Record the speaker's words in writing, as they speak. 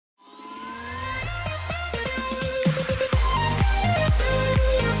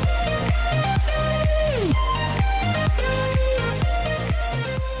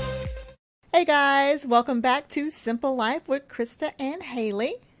Hey guys, welcome back to Simple Life with Krista and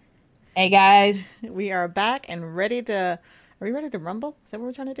Haley. Hey guys, We are back and ready to. Are we ready to rumble? Is that what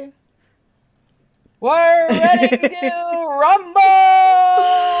we're trying to we're ready do? to All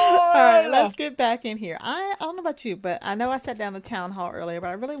right, let's rumble! get back in here. I don't know about you, but I know I sat down the town hall earlier, but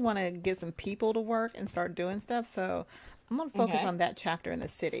I really want to get some people to work and start doing stuff. So I'm gonna focus Okay, on that chapter in the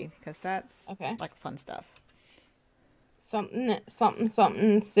city because that's okay. like fun stuff.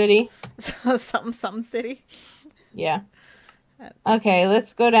 Something city. So something city. Yeah. That's, Okay,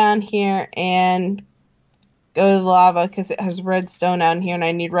 let's go down here and go to the lava because it has redstone down here and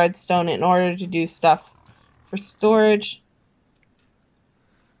I need redstone in order to do stuff for storage.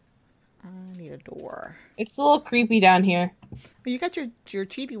 I need a door. It's a little creepy down here. Well, you got your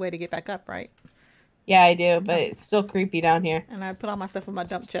cheaty way to get back up, right? Yeah, I do, but Oh, it's still creepy down here. and I put all my stuff in my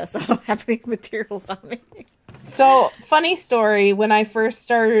dump chest. So I don't have any materials on me. So, funny story, when I first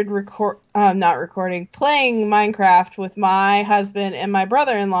started playing Minecraft with my husband and my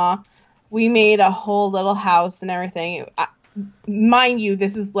brother-in-law, we made a whole little house and everything. Mind you,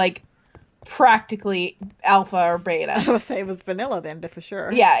 this is like practically alpha or beta. I would say it was vanilla then, for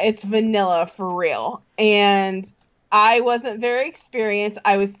sure. Yeah, it's vanilla for real. And I wasn't very experienced.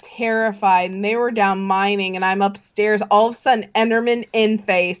 I was terrified, and they were down mining, and I'm upstairs. All of a sudden, Enderman in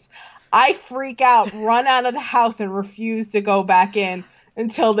face. I freak out, run out of the house, and refuse to go back in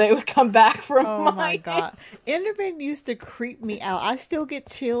until they would come back from Oh my mining. God. Enderman used to creep me out. I still get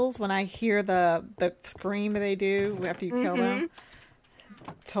chills when I hear the scream that they do after you kill them.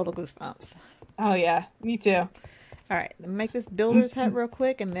 Hmm. Total goosebumps. Oh yeah, me too. All right, make this builder's hut real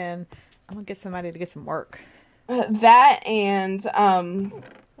quick, and then I'm gonna get somebody to get some work. That and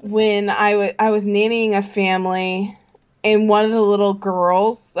when I was nannying a family, and one of the little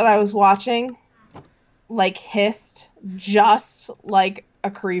girls that I was watching like hissed just like a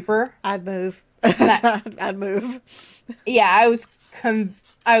creeper. I'd move. And I, I'd move. yeah, I was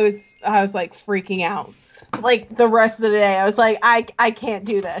like freaking out. Like the rest of the day, I was like, I can't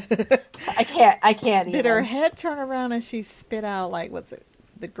do this. I can't Did her even. head turn around and she spit out like what's it?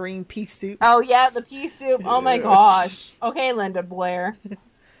 The green pea soup. Oh yeah, the pea soup. Oh my gosh. Okay, Linda Blair.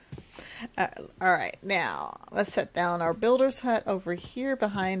 Uh, all right, now let's set down our builder's hut over here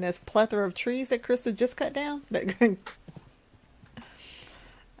behind this plethora of trees that Krista just cut down.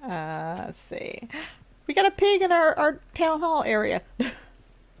 Let's see. We got a pig in our town hall area.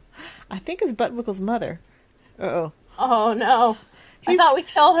 I think it's Buttwickle's mother. Uh-oh. Oh no, I He's thought we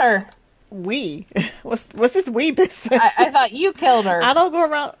killed her. we. What's this we business? I thought you killed her. I don't go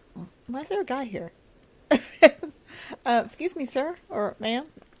around. Why is there a guy here? Excuse me, sir or ma'am.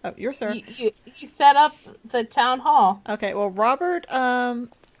 Oh, you're sir. You set up the town hall. Okay, well, Robert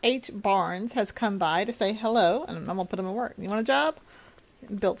H. Barnes has come by to say hello, and I'm gonna put him to work. You want a job?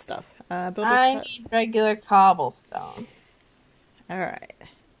 Build stuff. Build I us. need regular cobblestone. All right.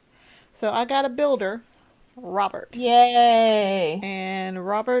 So I got a builder, Robert, Yay! and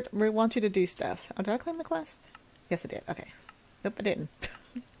Robert, we want you to do stuff. Oh, did I claim the quest? Yes, I did. Okay. Nope, I didn't.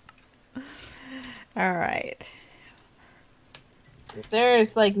 All right. There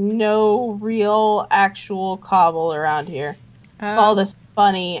is like no real actual cobble around here. It's all Um, this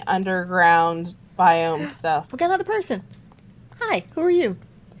funny underground biome stuff. we got another person. Hi, who are you?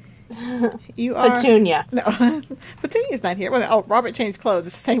 You are Petunia. no. Petunia's not here. Wait a minute. Oh, Robert changed clothes.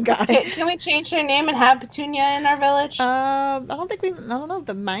 It's the same guy. Can we change their name and have Petunia in our village? I don't think we. I don't know if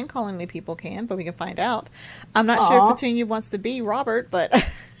the mine colony people can, but we can find out. I'm not sure if Aw. Petunia wants to be Robert, but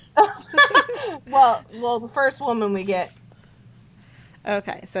Well, the first woman we get.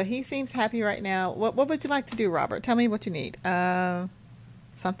 okay. So he seems happy right now. What would you like to do, Robert? Tell me what you need.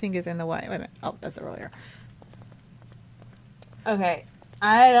 Something is in the way. Wait a minute. Oh, that's earlier. Okay,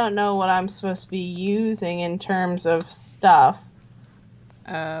 I don't know what I'm supposed to be using in terms of stuff.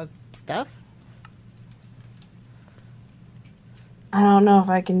 Stuff. I don't know if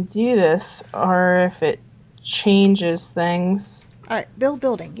I can do this or if it changes things. All right. Build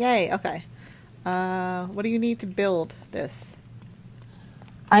building. Yay. Okay. What do you need to build this?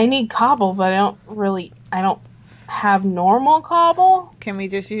 I need cobble, but I don't have normal cobble. Can we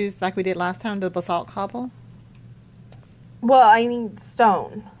just use like we did last time the basalt cobble? Well, I need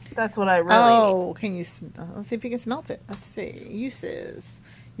stone. That's what I really need. Oh, can you? Let's see if you can smelt it. Let's see. Uses.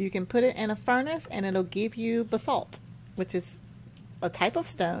 You can put it in a furnace and it'll give you basalt, which is a type of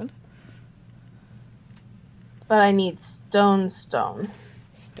stone. But I need stone. Stone.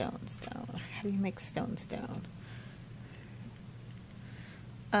 How do you make stone?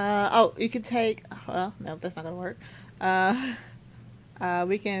 Oh, you could take. Well, no, that's not gonna work.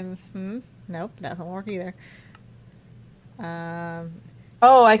 We can. Nope, that doesn't work either.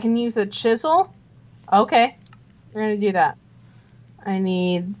 Oh, I can use a chisel? Okay. We're going to do that. I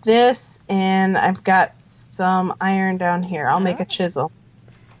need this, and I've got some iron down here. I'll make a chisel.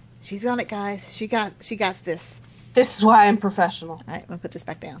 She's on it, guys. She got this. This is why I'm professional. All right, I'm going to put this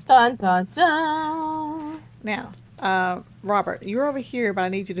back down. Dun, dun, dun. Now, Robert, you're over here, but I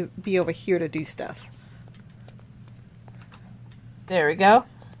need you to be over here to do stuff. There we go.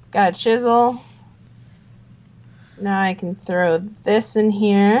 Got a chisel. Now I can throw this in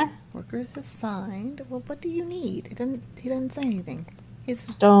here. Workers assigned. Well, what do you need? He didn't say anything.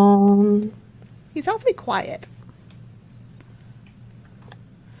 Stone. He's awfully quiet.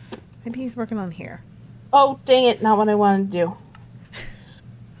 Maybe he's working on here. Oh, dang it. Not what I wanted to do.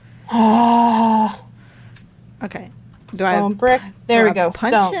 Okay. Do I brick? There we go.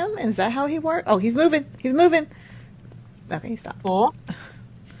 Punch him? Is that how he works? Oh, he's moving. He's moving. Okay, stop. Cool.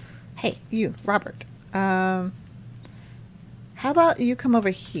 Hey, you, Robert. How about you come over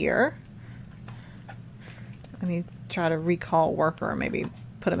here? Let me try to recall worker and maybe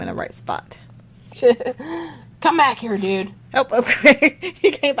put him in the right spot. Come back here, dude. Oh, okay. He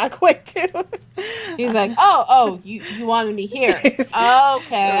came back quick, too. He's like, you wanted me here.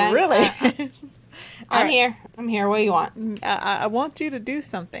 Okay. Really? I'm here. What do you want? I want you to do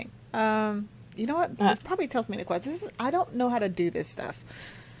something. You know what? This probably tells me to quit. I don't know how to do this stuff,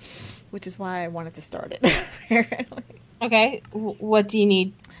 which is why I wanted to start it, apparently. Okay. What do you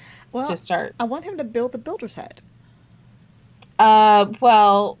need to start? I want him to build the builder's hut.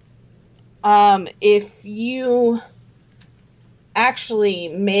 If you actually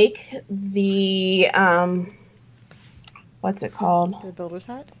make the, what's it called? The builder's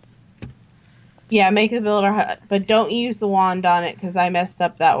hut? Yeah, make the builder hut, but don't use the wand on it because I messed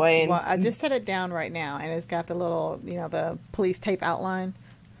up that way. Well, I just set it down right now, and it's got the little, the police tape outline.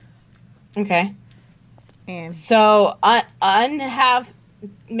 Okay. And so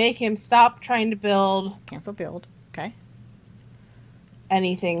make him stop trying to build. Cancel build. Okay.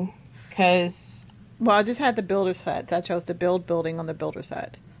 Anything, because. Well, I just had the builder's hut. So I chose to build building on the builder's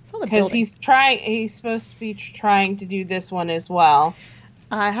hut. Because he's supposed to be trying to do this one as well.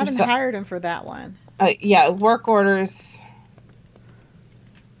 I haven't hired him for that one. Yeah, work orders.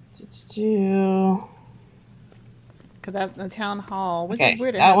 Because that's the town hall. Which okay, is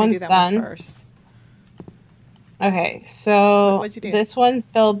weird to that have to one's do that done. one first. Okay, so What'd you do? This one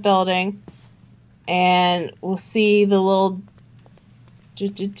build building, and we'll see the little.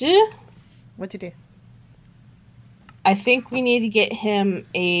 What'd you do? I think we need to get him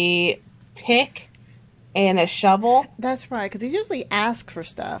a pick and a shovel. That's right, because he usually asks for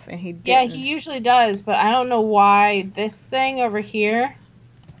stuff, and he didn't. Yeah, he usually does, but I don't know why this thing over here.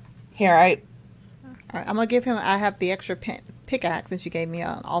 All right, I'm gonna give him. I have the extra pickaxe since you gave me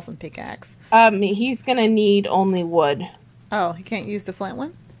an awesome pickaxe. He's gonna need only wood. Oh, he can't use the flint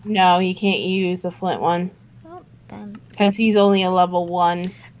one? No, he can't use the flint one. Well, then. Because he's only a level 1. Oh.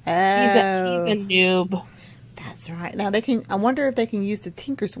 He's a noob. That's right. Now they can. I wonder if they can use the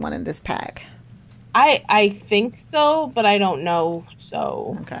Tinker's one in this pack. I think so, but I don't know.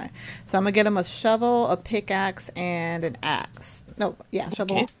 So okay, so I'm gonna get him a shovel, a pickaxe, and an axe. No, yeah,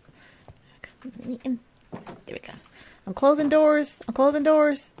 shovel. Okay. There we go. I'm closing doors.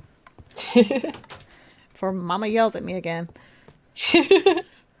 Before Mama yells at me again.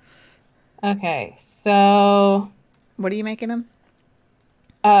 Okay, so what are you making him?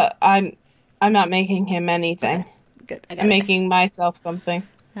 I'm not making him anything. Okay. Good. I'm making myself something.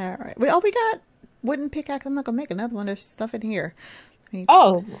 All right. We got wooden pickaxe. I'm not gonna make another one. There's stuff in here.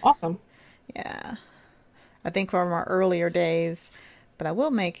 Oh, awesome. Yeah. I think from our earlier days, but I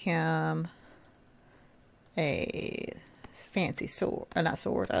will make him a fancy sword, or not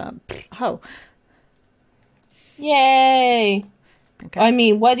sword, hoe. Yay! Okay. I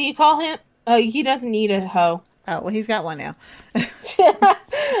mean, what do you call him? Oh, he doesn't need a hoe. Oh, well, he's got one now.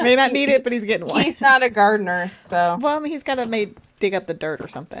 May not need it, but he's getting one. He's not a gardener, so. Well, I mean, he's got to dig up the dirt or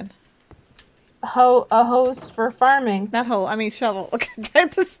something. A hose for farming. Not hoe. I mean shovel.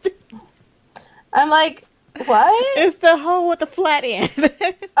 I'm like, what? It's the hoe with the flat end.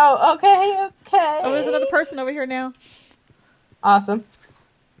 Oh, okay. Oh, there's another person over here now. Awesome.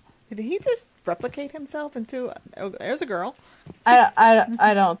 Did he just replicate himself into? Oh, there's a girl.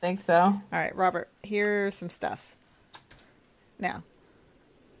 I don't think so. All right, Robert. Here's some stuff. Now,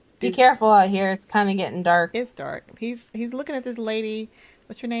 be careful out here. It's kind of getting dark. It's dark. He's looking at this lady.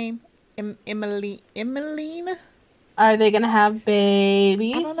 What's your name? Emmeline? Are they gonna have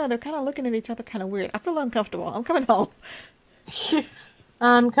babies? I don't know. They're kind of looking at each other kind of weird. I feel uncomfortable. I'm coming home.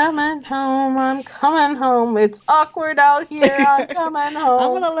 I'm coming home. It's awkward out here. I'm coming home.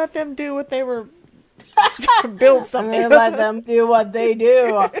 I'm gonna let them do what they were Build I'm something. gonna let them do what they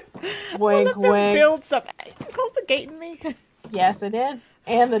do. Wink, Let them wink. build something. Just close the gate in me. Yes, I did.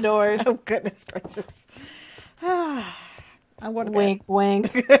 And the doors. Oh, goodness gracious. I'm going to Wink,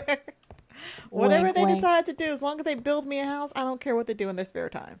 wink. bed. Whatever Wink, they wink. decide to do, as long as they build me a house, I don't care what they do in their spare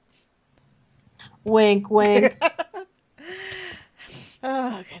time. Wink, wink.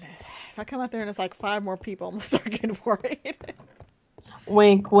 Oh, goodness. If I come out there and it's like 5 more people, I'm going to start getting worried.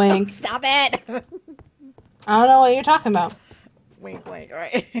 Wink, wink. Stop it! I don't know what you're talking about. Wink, wink,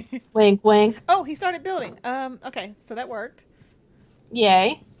 right? Wink, wink. Oh, he started building. Okay, so that worked.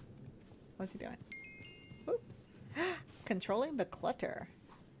 Yay. What's he doing? Ooh. Controlling the clutter.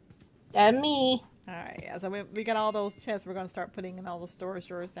 That me. All right, yeah. So we got all those chests. We're going to start putting in all the storage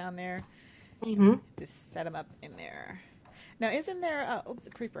drawers down there. Mm-hmm. Just set them up in there. Now, isn't there... oops, a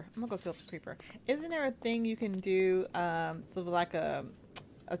creeper. I'm going to go kill the creeper. Isn't there a thing you can do, sort of like a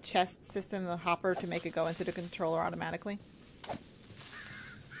chest system, a hopper, to make it go into the controller automatically?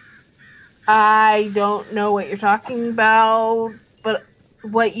 I don't know what you're talking about, but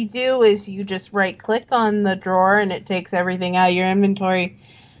what you do is you just right-click on the drawer and it takes everything out of your inventory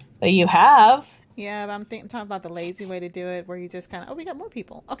that you have. Yeah, but I'm talking about the lazy way to do it, where you just kind of... Oh, we got more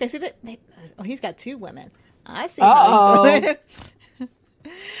people. Okay, see, he's got 2 women. I see how he's doing it.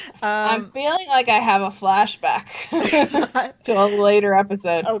 I'm feeling like I have a flashback to a later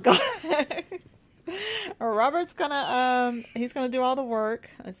episode. Oh, God. Robert's gonna he's gonna do all the work.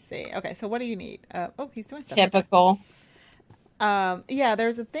 Let's see. Okay, so what do you need? He's doing stuff. Typical. Yeah,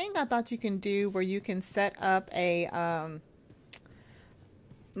 there's a thing I thought you can do where you can set up a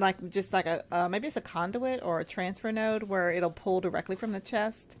maybe it's a conduit or a transfer node where it'll pull directly from the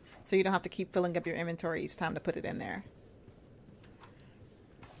chest, so you don't have to keep filling up your inventory each time to put it in there.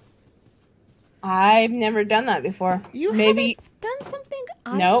 I've never done that before. You maybe haven't done something?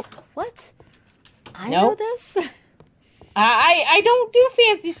 Nope. What? I Nope. know this. I don't do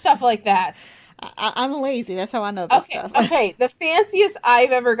fancy stuff like that. I'm lazy. That's how I know this stuff. Okay, the fanciest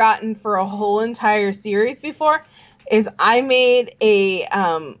I've ever gotten for a whole entire series before is I made a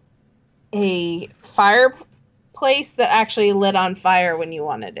fireplace that actually lit on fire when you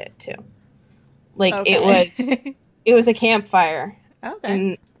wanted it to. Like Okay. it was a campfire. Okay.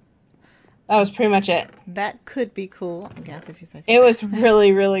 And that was pretty much it. That could be cool, I guess, if you say so. It was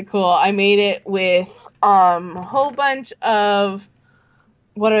really, really cool. I made it with a whole bunch of,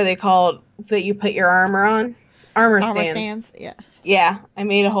 what are they called, that you put your armor on? Armor stands. Yeah. Yeah, I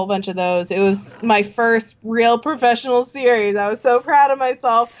made a whole bunch of those. It was my first real professional series. I was so proud of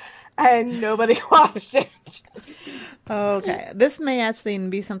myself, and nobody watched it. Okay. This may actually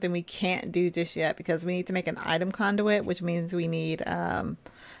be something we can't do just yet, because we need to make an item conduit, which means we need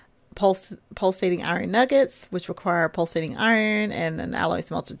pulsating iron nuggets, which require pulsating iron and an alloy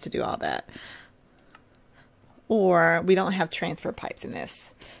smelter to do all that. Or we don't have transfer pipes in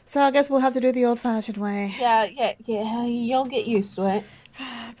this. So I guess we'll have to do it the old-fashioned way. Yeah, you'll get used to it.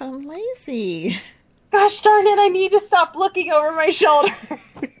 But I'm lazy. Gosh darn it, I need to stop looking over my shoulder.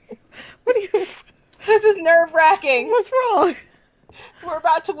 What do you... This is nerve-wracking. What's wrong? We're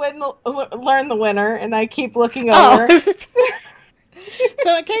about to learn the winner, and I keep looking over.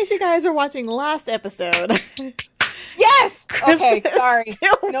 So in case you guys were watching last episode... Yes! Christa Okay, sorry.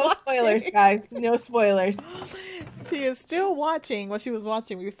 No watching. spoilers, guys. No spoilers. She is still watching what she was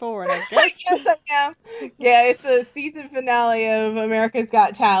watching before, and I guess... Yes, I am. Yeah, it's a season finale of America's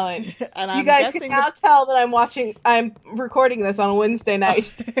Got Talent. And you guys can now tell that I'm recording this on a Wednesday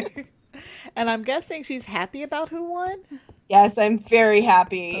night. And I'm guessing she's happy about who won? Yes, I'm very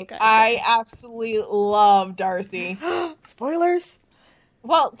happy. Okay, I absolutely love Darcy. Spoilers?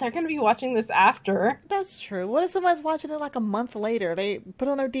 Well, they're going to be watching this after. That's true. What if someone's watching it like a month later? They put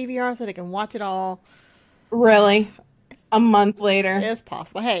it on their DVR so they can watch it all. Really? A month later? It's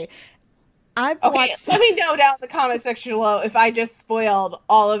possible. Hey, I've Okay, watched... let me know down in the comment section below if I just spoiled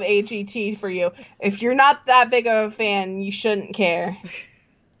all of AGT for you. If you're not that big of a fan, you shouldn't care.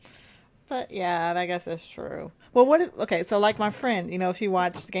 But yeah, I guess that's true. Well, okay, so like my friend, she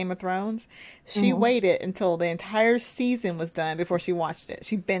watched Game of Thrones. She waited until the entire season was done before she watched it.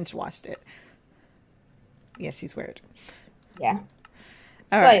 She binge watched it. Yeah, she's weird. Yeah.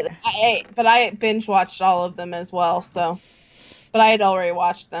 Right. But I binge watched all of them as well, so. But I had already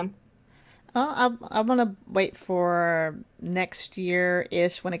watched them. I'm going to wait for next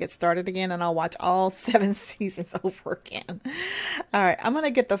year-ish when it gets started again, and I'll watch all 7 seasons over again. All right, I'm going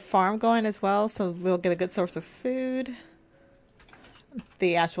to get the farm going as well, so we'll get a good source of food.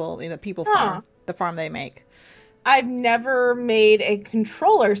 The actual, people farm, the farm they make. I've never made a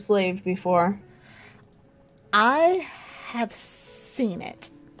controller slave before. I have seen it.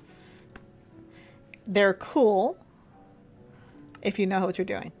 They're cool if you know what you're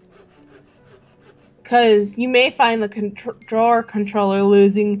doing. Because you may find the drawer controller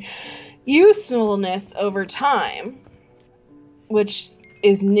losing usefulness over time, which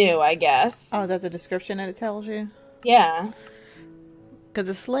is new, I guess. Oh, is that the description that it tells you? Yeah. Because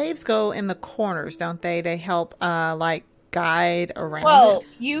the slaves go in the corners, don't they? They help, like, guide around Well, it.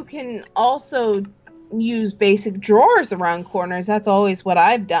 you can also use basic drawers around corners. That's always what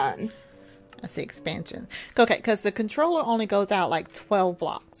I've done. That's the expansion. Okay, because the controller only goes out like 12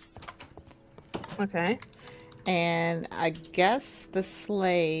 blocks. Okay. And I guess the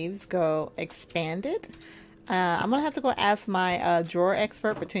slaves go expanded. I'm going to have to go ask my drawer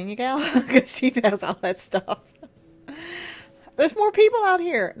expert, Petunia Gal, because she knows all that stuff. There's more people out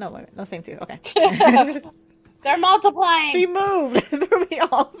here. No, wait a minute. No, same two. Okay. They're multiplying. She moved. It threw me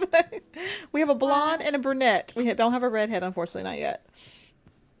off. We have a blonde and a brunette. We don't have a redhead, unfortunately, not yet.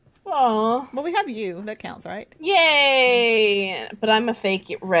 Oh. But we have you. That counts, right? Yay! But I'm a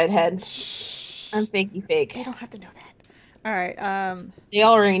fake redhead. I'm fakey fake. They don't have to know that. All right. They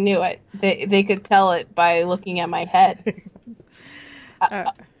already knew it. They could tell it by looking at my head.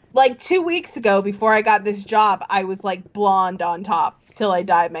 Like 2 weeks ago, before I got this job, I was like blonde on top till I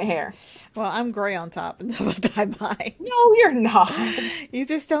dyed my hair. Well, I'm gray on top until I dye mine. No, you're not. You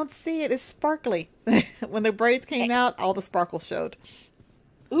just don't see it. It's sparkly. When the braids came out, all the sparkles showed.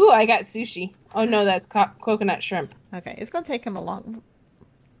 Ooh, I got sushi. Oh no, that's coconut shrimp. Okay, it's going to take him a long...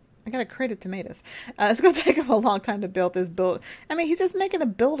 I got a crate of tomatoes. It's going to take him a long time to build this build. I mean, he's just making a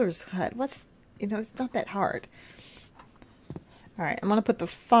builder's hut. What's... You know, it's not that hard. All right, I'm going to put the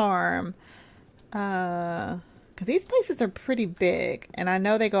farm... Because these places are pretty big. And I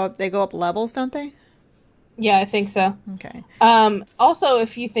know they go up levels, don't they? Yeah, I think so. Okay. Also,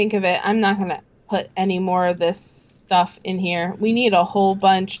 if you think of it, I'm not going to put any more of this stuff in here. We need a whole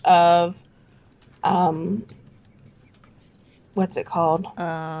bunch of... what's it called?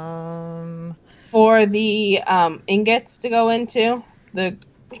 For the ingots to go into. The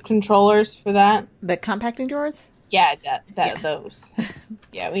controllers for that. The compacting drawers? Yeah, those.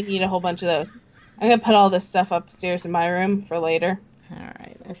 Yeah, we need a whole bunch of those. I'm gonna put all this stuff upstairs in my room for later. All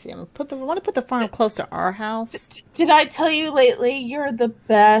right, let's see. I want to put the farm close to our house. Did I tell you lately you're the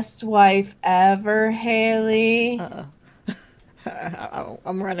best wife ever, Haley?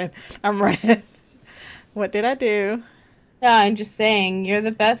 I'm running. What did I do? No, I'm just saying you're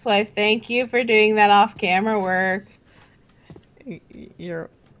the best wife. Thank you for doing that off-camera work. You're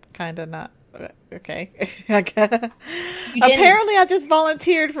kind of not. Okay. Apparently, I just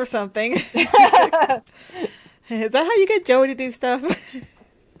volunteered for something. Is that how you get Joey to do stuff?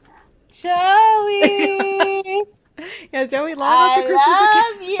 Joey! Yeah, Joey logged on to Christmas. I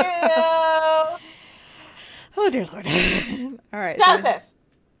love you! Oh, dear Lord. All right. Joseph!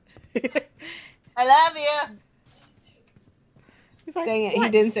 I love you! He's like, Dang it, what?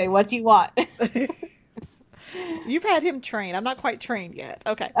 he didn't say, what do you want? You've had him trained. I'm not quite trained yet.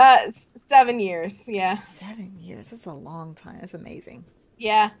 Okay. 7 years, yeah. 7 years. That's a long time. That's amazing.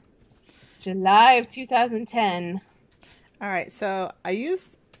 Yeah. July of 2010. All right. So I use...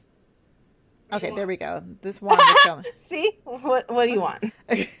 Okay, there we go. This wand will tell me. See? What do you want?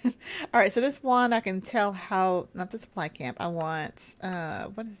 All right. So this wand, I can tell how... Not the supply camp. I want...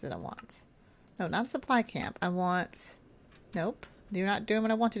 what is it I want? No, not supply camp. I want... Nope. You're not doing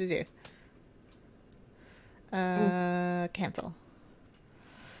what I want you to do. Cancel.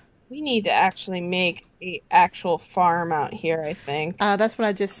 We need to actually make a actual farm out here, I think. That's what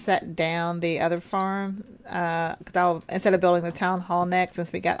I just set down the other farm. Because instead of building the town hall next,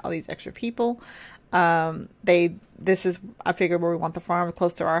 since we got all these extra people, this is, I figured, where we want the farm,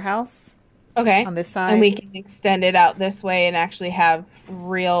 close to our house. Okay. On this side. And we can extend it out this way and actually have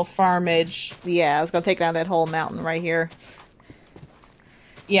real farmage. Yeah, I was going to take down that whole mountain right here.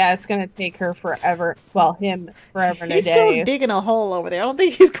 Yeah, it's going to take her forever. Well, him forever and a day. He's still digging a hole over there. I don't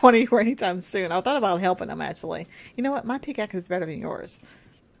think he's going anywhere anytime soon. I thought about helping him, actually. You know what? My pickaxe is better than yours.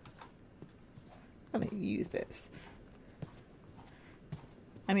 I'm going to use this.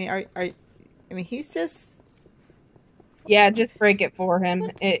 I mean, he's just... Yeah, just break it for him.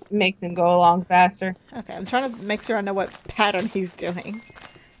 What? It makes him go along faster. Okay, I'm trying to make sure I know what pattern he's doing.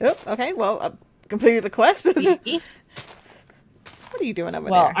 Oh, okay, well, I completed the quest. What are you doing over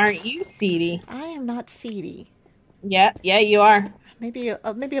there? Well, aren't you seedy? I am not seedy. Yeah, you are. Maybe a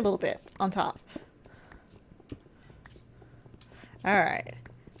little bit on top. All right.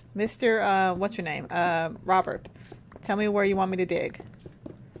 Mr. What's your name? Robert. Tell me where you want me to dig.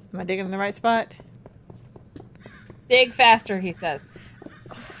 Am I digging in the right spot? Dig faster, he says.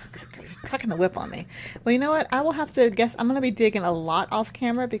 He's cracking the whip on me. Well, you know what? I will have to guess. I'm going to be digging a lot off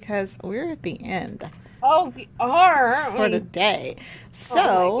camera because we're at the end. Oh, we are, aren't for the we? day. Oh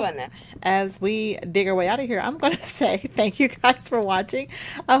So, my goodness. as we dig our way out of here, I'm going to say thank you guys for watching.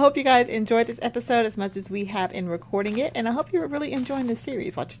 I hope you guys enjoyed this episode as much as we have in recording it, and I hope you're really enjoying this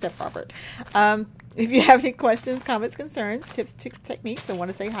series. Watch your step, Robert. If you have any questions, comments, concerns, tips, techniques, and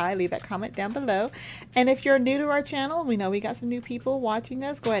want to say hi, leave that comment down below. And if you're new to our channel, we know we got some new people watching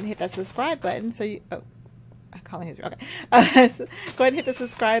us. Go ahead and hit that subscribe button so you. Oh, calling his okay. So go ahead and hit the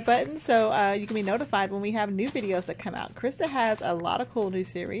subscribe button so you can be notified when we have new videos that come out. Krista has a lot of cool new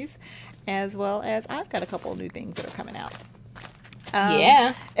series, as well as I've got a couple of new things that are coming out.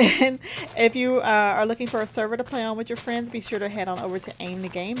 Yeah. And if you are looking for a server to play on with your friends, be sure to head on over to Aim the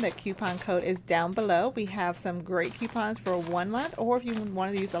Game. The coupon code is down below. We have some great coupons for 1 month, or if you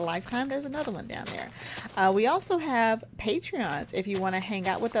want to use a lifetime, there's another one down there. We also have Patreons if you want to hang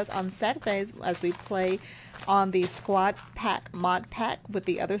out with us on Saturdays as we play on the Squad Pack mod pack with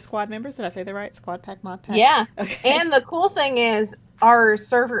the other squad members. Did I say that right? Squad Pack mod pack? Yeah. Okay. And the cool thing is our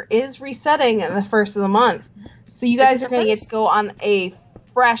server is resetting at the first of the month. So you guys are going to get to go on a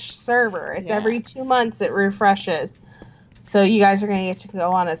fresh server. It's every 2 months it refreshes. So you guys are going to get to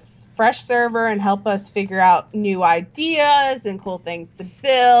go on a fresh server and help us figure out new ideas and cool things to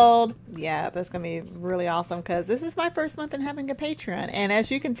build. Yeah, that's going to be really awesome because this is my first month in having a Patreon. And as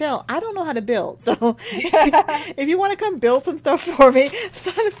you can tell, I don't know how to build. So if you want to come build some stuff for me,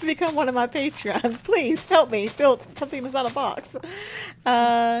 sign up to become one of my Patreons. Please help me build something that's not a box.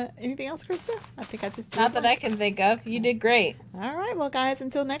 Anything else, Krista? I think I just... Not that I can think of. You did great. All right. Well, guys,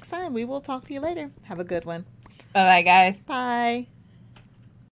 until next time, we will talk to you later. Have a good one. Bye-bye, guys. Bye.